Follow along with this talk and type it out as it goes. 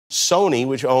Sony,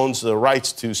 which owns the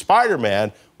rights to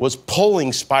Spider-Man, was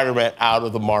pulling Spider-Man out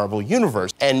of the Marvel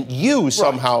Universe. And you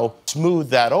somehow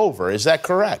smoothed that over. Is that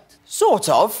correct? Sort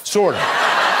of. Sort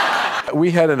of.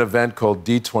 We had an event called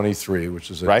D23,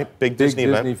 which is a big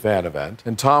Disney fan event.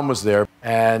 And Tom was there,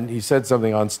 and he said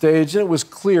something on stage, and it was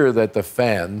clear that the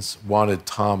fans wanted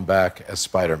Tom back as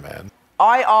Spider-Man.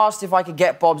 I asked if I could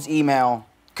get Bob's email,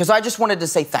 because I just wanted to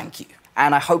say thank you,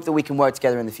 and I hope that we can work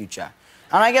together in the future.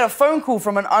 And I get a phone call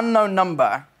from an unknown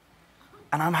number,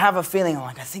 and I have a feeling,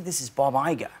 I think this is Bob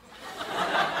Iger.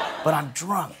 But I'm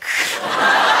drunk.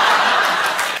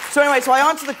 So anyway, I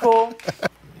answer the call.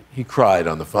 He cried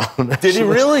on the phone. Did he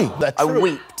really? I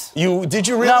wept. Did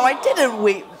you really? No, I didn't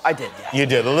weep. I did, yeah. You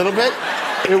did, a little bit?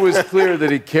 It was clear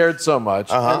that he cared so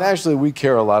much. And actually, we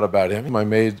care a lot about him. I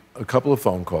made a couple of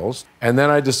phone calls, and then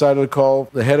I decided to call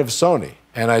the head of Sony.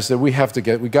 And I said, we got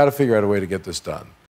to figure out a way to get this done.